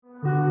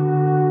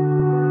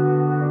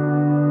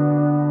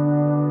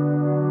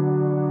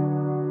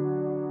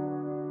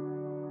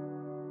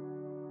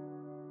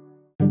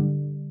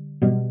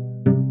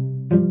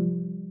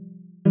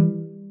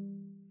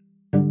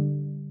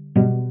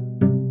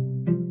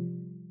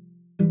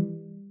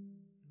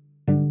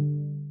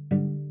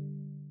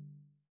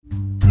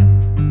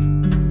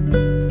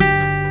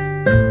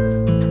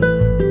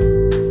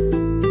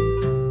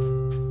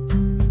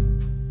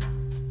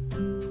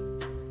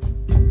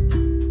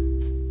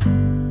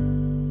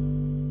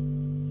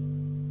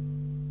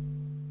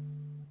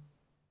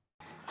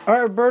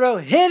Alright, Roberto,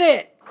 hit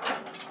it!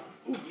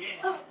 Ooh,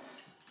 yeah.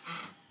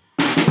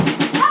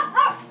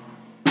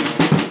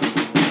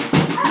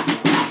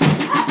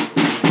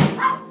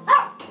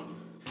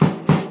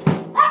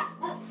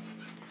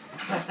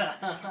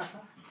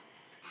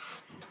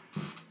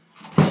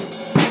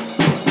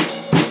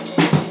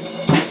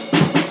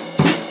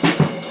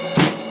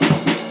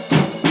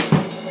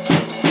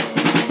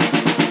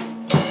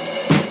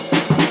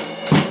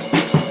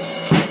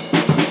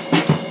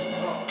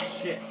 Oh,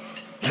 shit.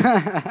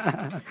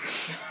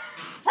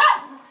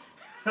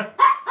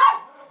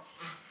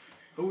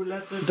 Who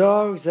let the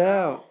Dogs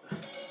out.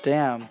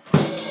 Damn.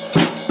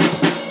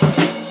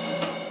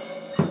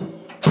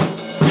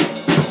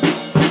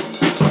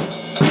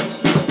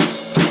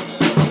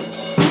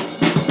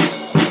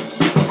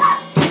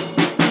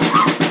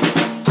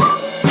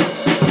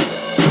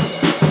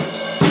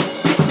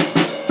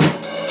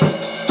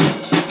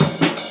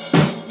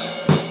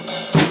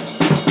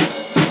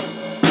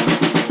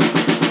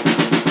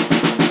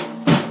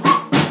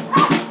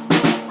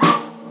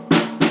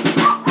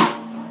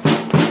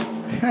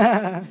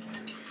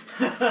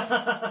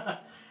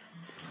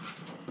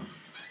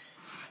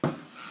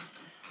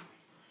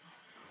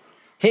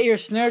 Hit your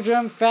snare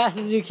drum fast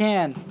as you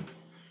can.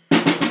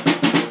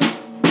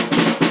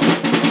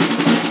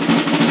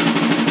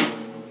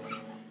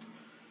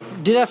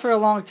 Do that for a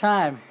long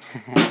time.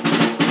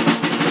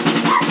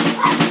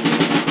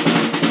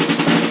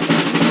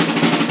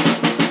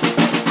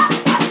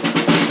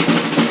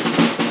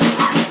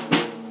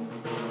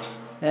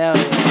 Hell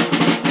yeah.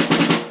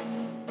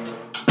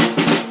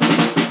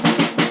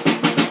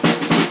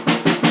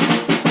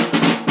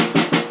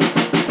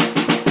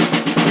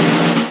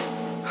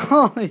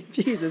 Holy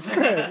Jesus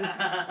Christ.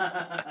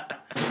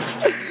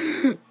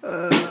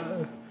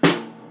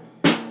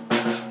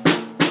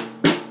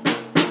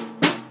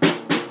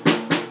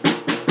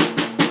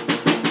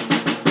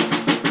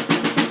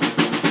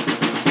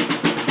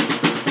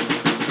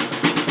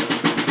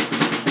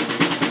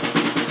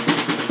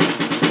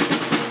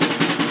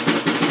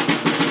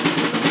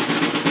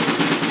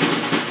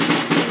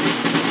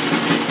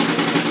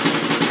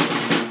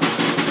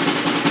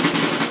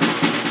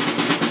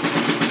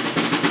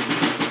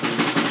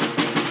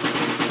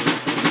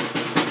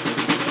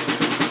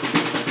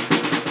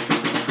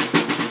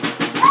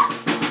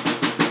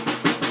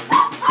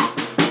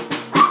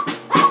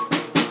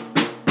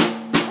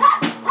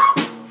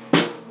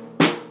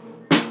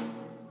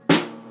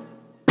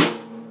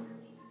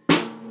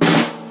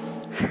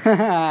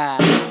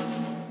 And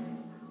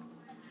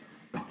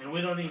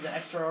we don't need the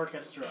extra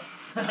orchestra.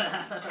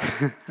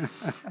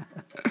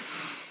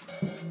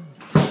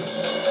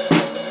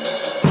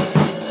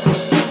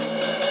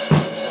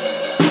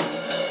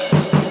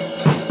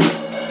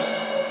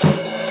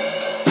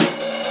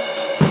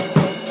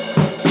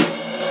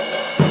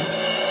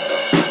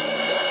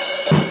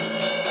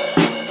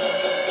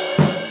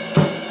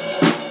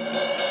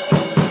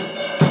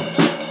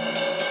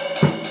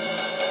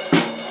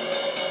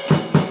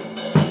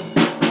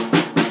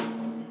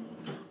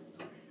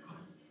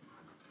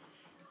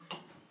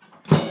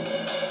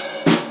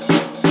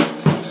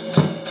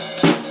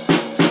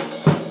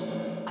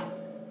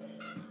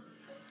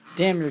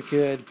 Damn, you're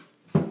good.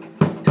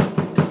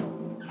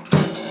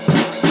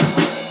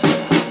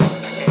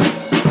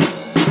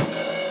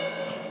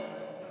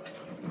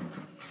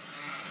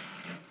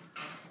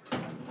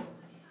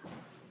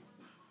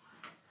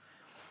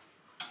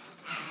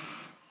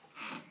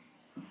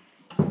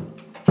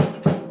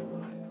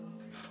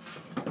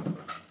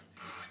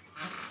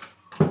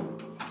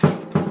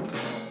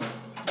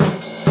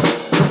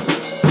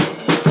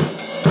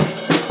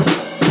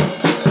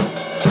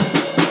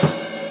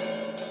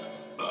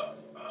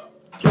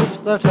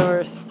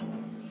 Leftovers.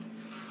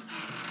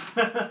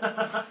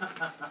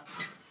 The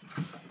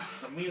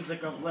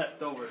music of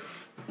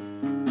leftovers.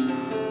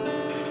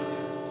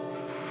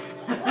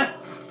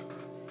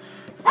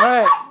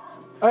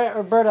 Alright,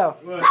 Roberto.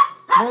 What?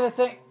 Remember the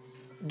thing?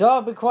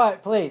 Dog, be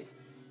quiet, please.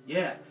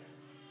 Yeah.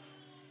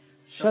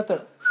 Shut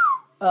the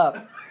up.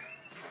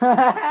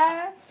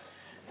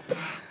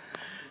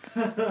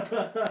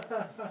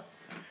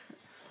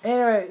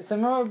 Anyway, so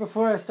remember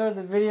before I started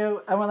the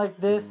video, I went like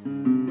this,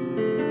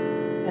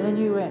 and then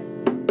you went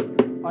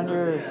on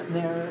your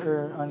snare,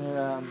 or on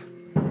your,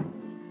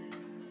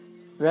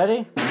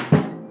 ready?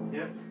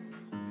 Yep.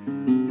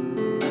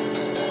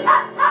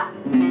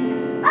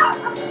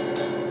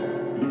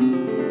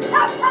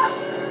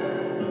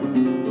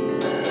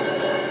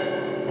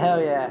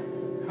 Hell yeah.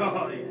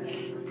 Oh, yeah.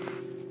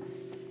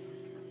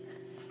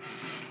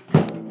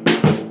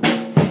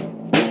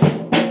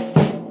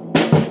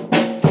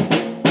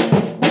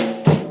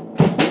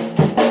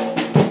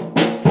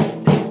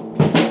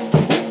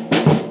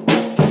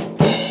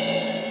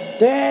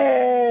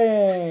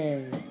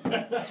 Dang!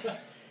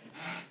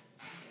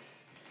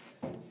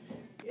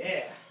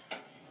 Yeah.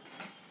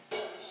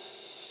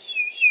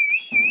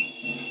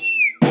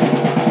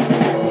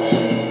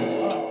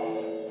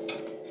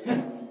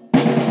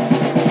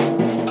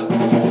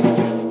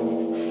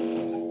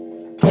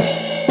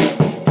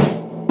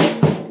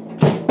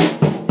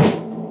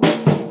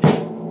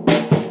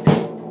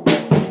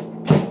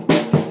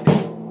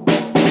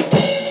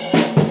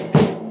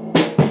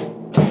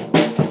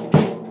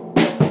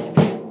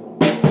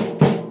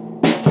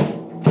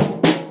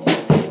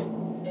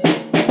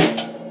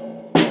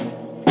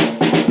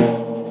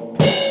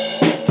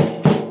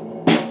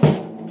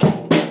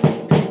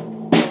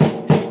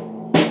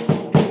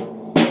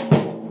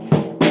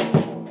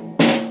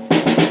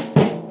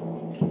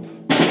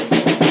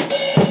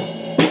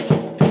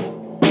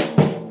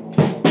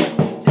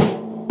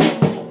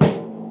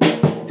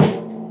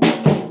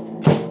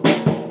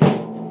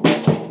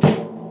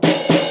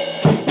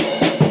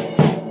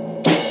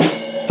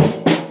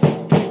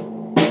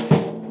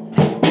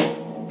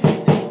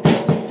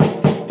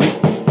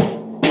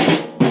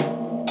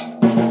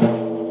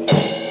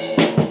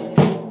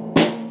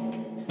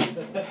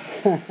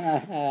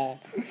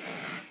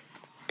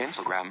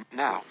 Instagram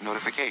now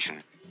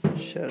notification.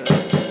 Shut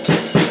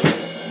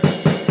up.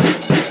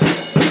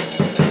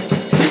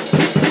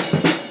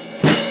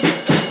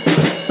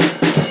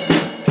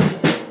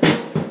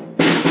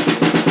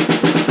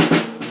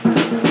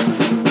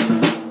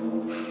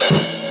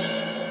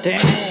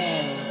 Damn.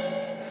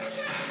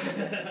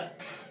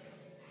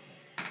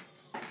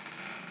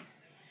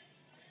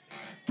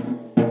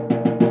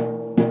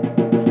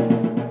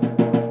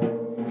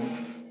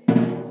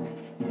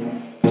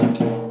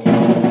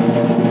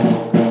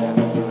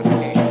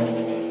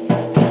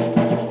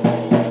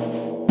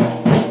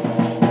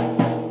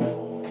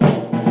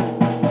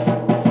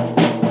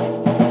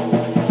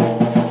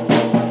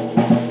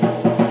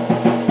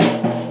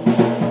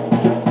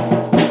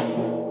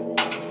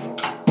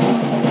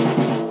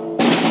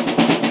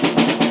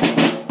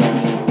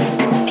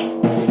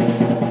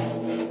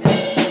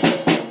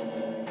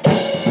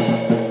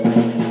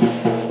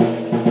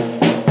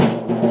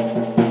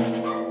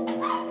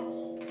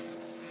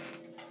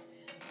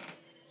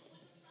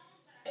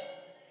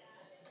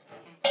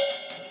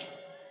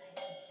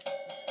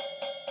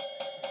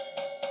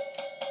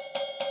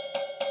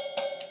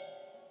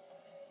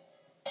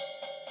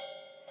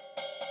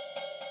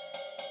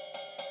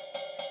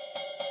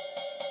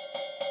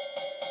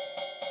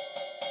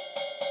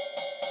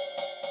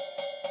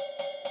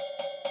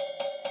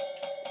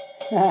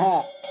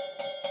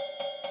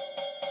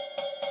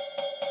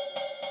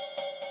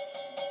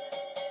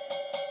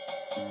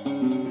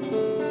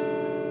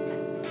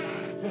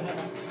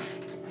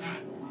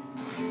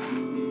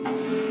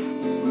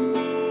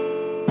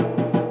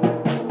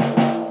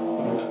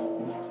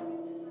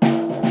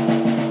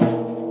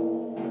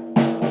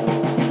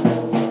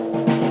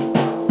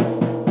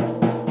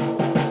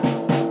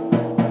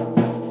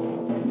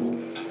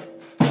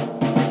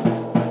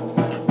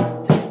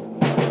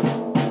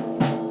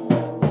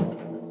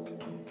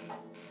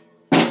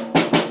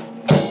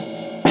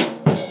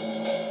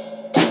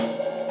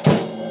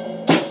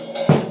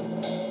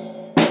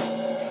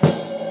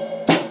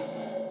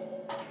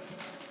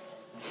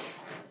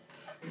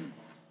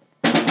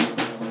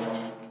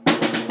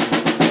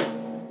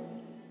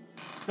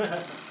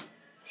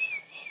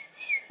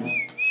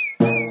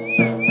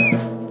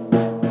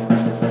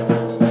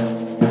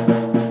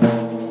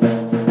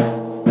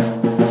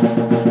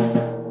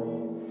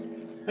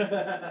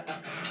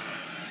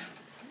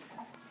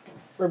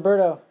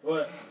 Roberto,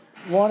 What?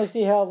 want to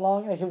see how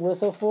long I can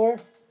whistle for?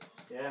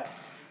 Yeah.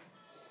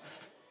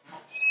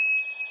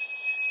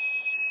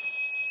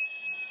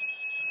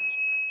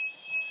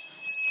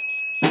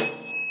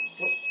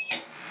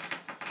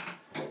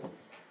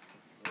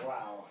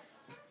 Wow.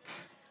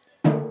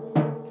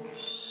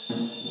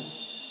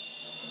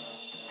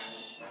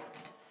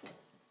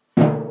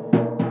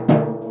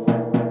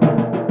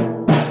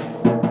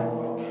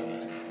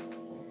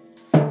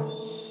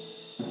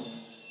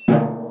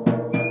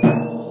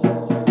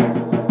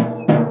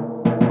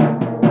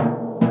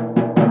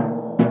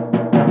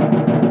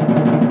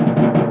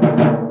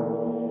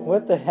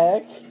 What the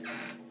heck?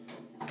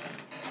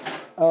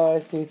 Oh, I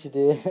see what you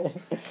did.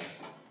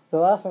 The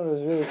last one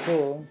was really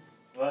cool.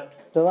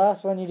 What? The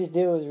last one you just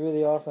did was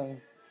really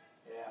awesome.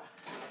 Yeah.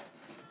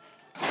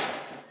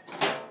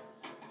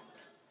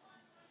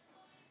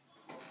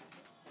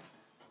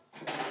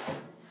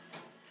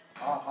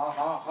 Ha ha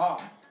ha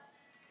ha.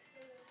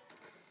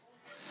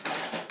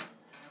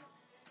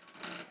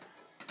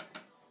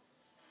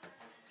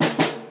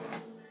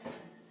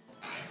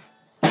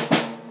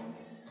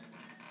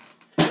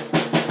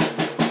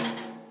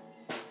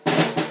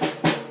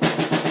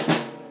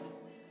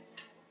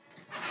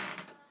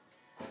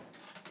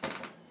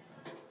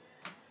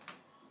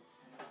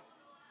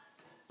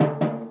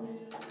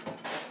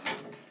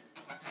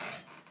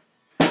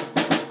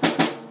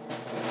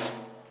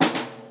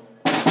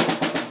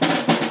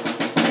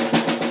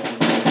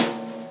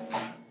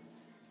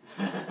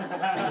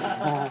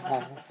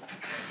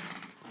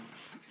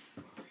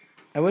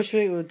 I wish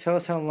it would tell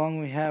us how long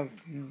we have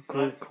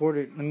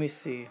recorded. Let me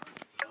see.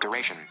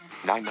 Duration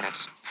 9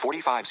 minutes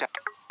 45 seconds.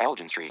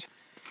 Elgin Street.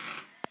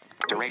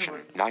 Duration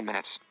 9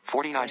 minutes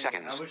 49 I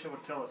seconds. wish it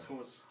would tell us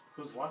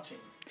who's watching.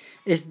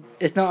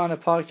 It's not on a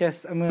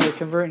podcast. I'm gonna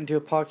convert it into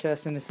a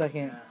podcast in a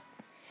second.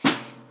 Yeah.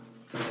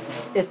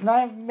 It's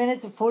 9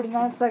 minutes and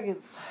 49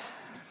 seconds.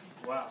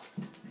 Wow.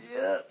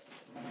 Yeah.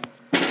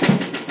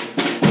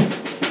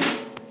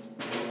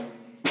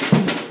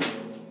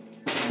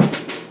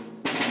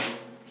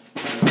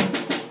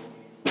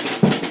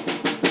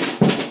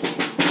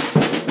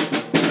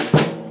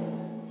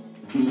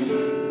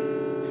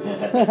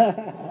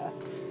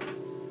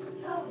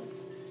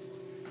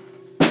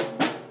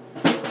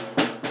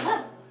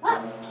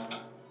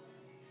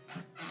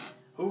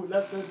 Who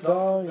let the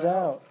Dogs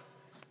out.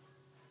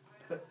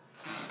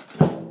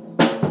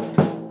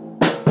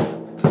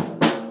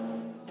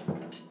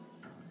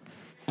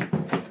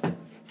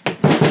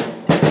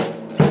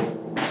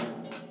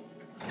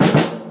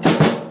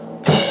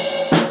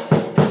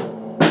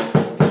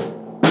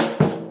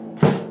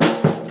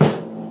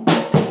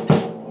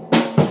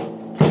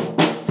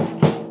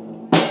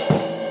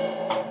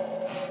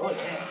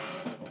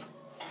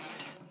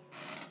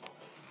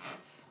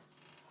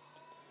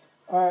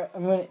 Alright,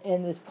 I'm going to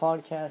end this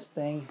podcast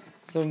thing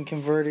so I can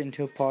convert it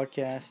into a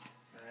podcast.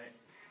 Alright.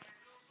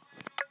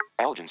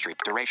 Elgin Street.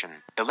 Duration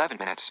 11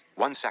 minutes,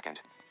 1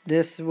 second.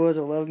 This was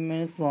 11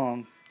 minutes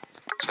long.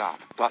 Stop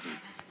button.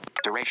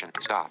 Duration.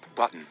 Stop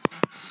button.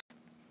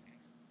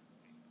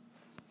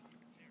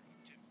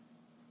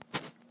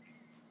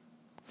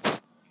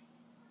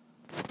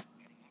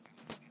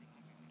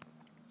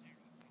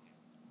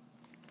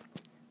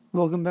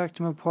 Welcome back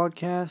to my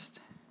podcast.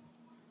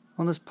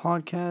 On this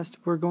podcast,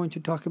 we're going to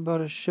talk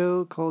about a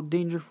show called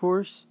Danger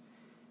Force.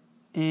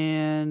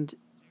 And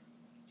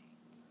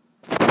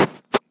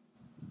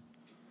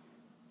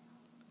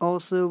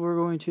also, we're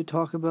going to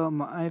talk about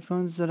my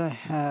iPhones that I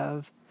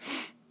have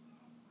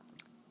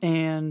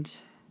and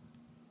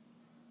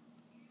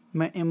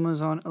my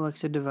Amazon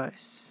Alexa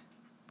device.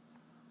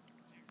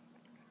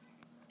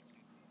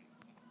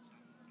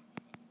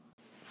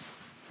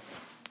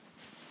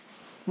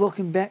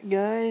 Welcome back,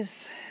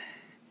 guys.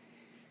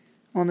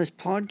 On this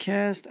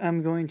podcast,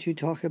 I'm going to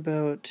talk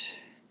about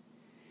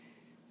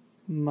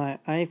my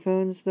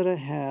iPhones that I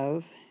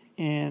have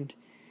and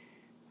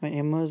my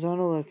Amazon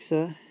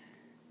Alexa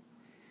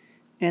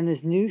and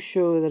this new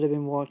show that I've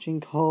been watching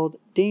called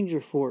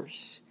Danger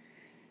Force.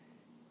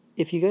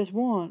 If you guys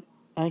want,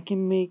 I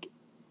can make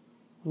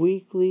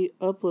weekly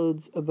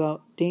uploads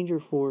about Danger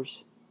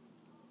Force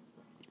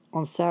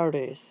on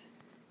Saturdays.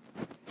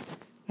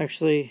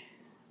 Actually,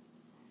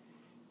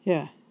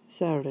 yeah,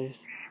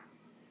 Saturdays.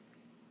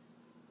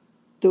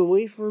 The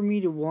way for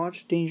me to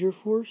watch Danger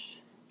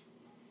Force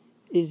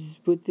is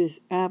with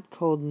this app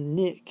called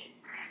Nick.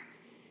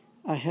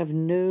 I have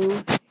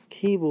no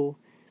cable,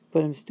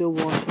 but I'm still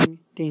watching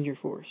Danger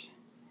Force.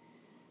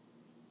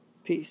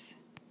 Peace.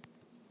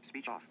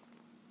 Speech off.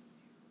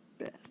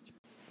 Best.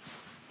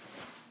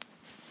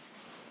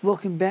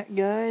 Welcome back,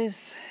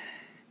 guys.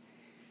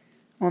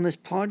 On this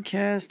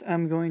podcast,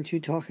 I'm going to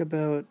talk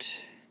about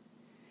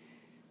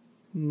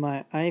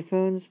my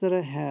iPhones that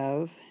I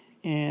have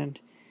and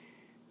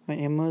my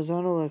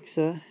Amazon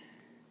Alexa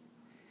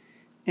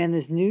and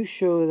this new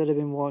show that I've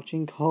been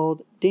watching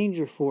called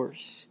Danger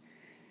Force.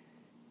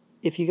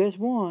 If you guys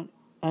want,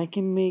 I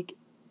can make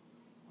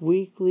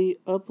weekly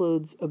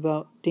uploads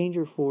about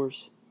Danger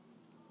Force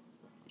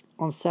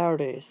on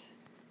Saturdays.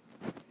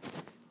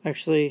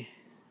 Actually,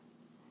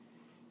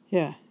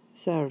 yeah,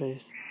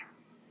 Saturdays.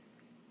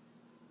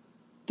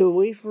 The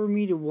way for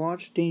me to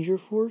watch Danger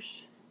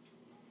Force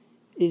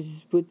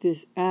is with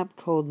this app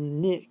called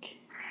Nick.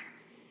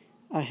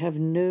 I have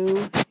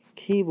no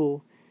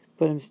cable,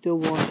 but I'm still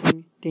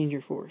watching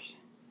Danger Force.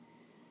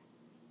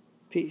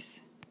 Peace.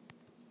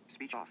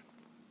 Speech off.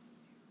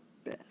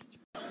 Best.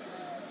 Of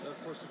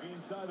course, the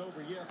game's not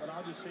over yet, but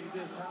I'll just say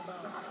this. How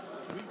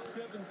about week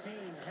 17,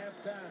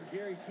 halftime,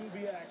 Gary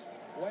Kubiak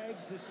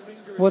wags his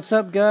finger. What's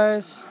up,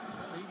 guys?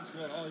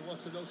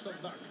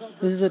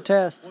 This is a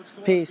test.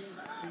 Peace.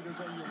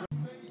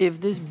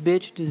 If this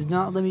bitch does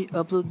not let me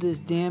upload this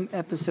damn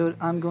episode,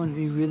 I'm going to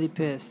be really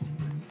pissed.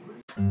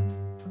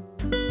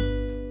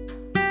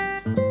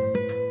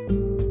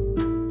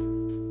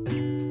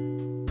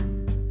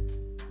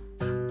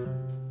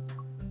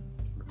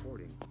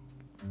 Recording.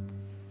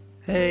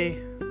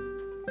 Hey.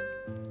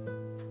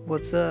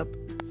 What's up?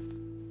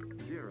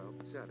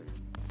 07.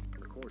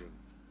 Recording.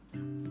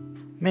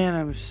 Man,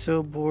 I'm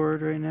so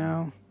bored right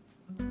now.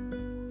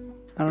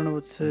 I don't know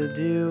what to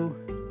do.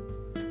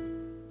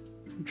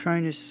 I'm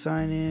trying to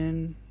sign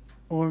in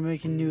or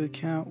make a new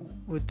account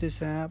with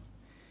this app.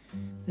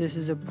 This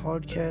is a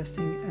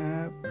podcasting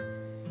app.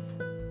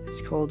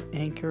 It's called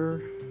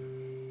Anchor.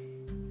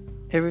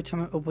 Every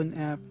time I open the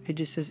app, it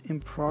just says in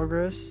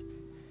progress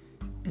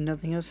and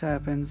nothing else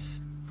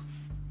happens.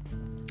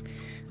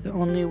 The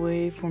only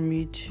way for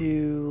me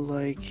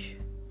to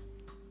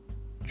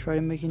try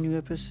to make a new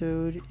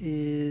episode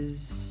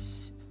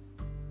is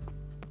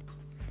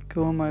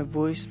go on my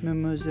voice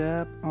memos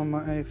app on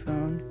my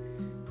iPhone,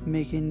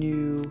 make a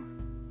new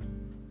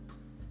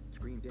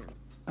Screen dim.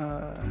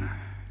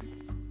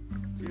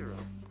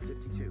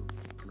 052.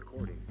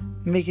 Recording.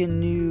 make a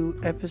new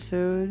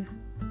episode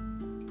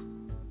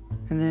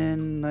and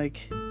then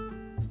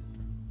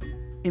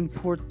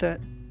import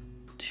that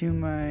to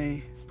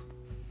my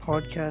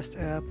podcast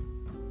app.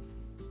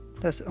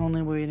 That's the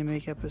only way to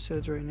make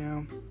episodes right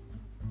now.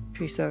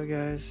 Peace out,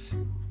 guys.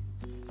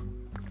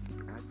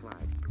 Add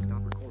flag.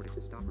 Stop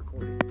recording. Stop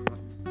recording.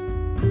 Button.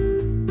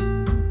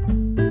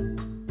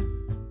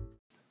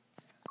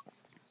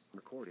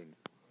 Recording.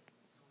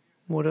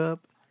 What up?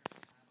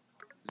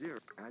 0.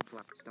 Add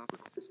flag. Stop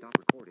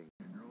recording.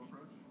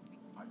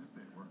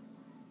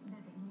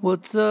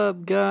 What's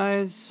up,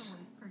 guys?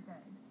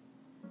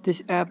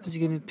 This app is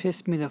gonna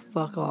piss me the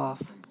fuck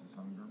off.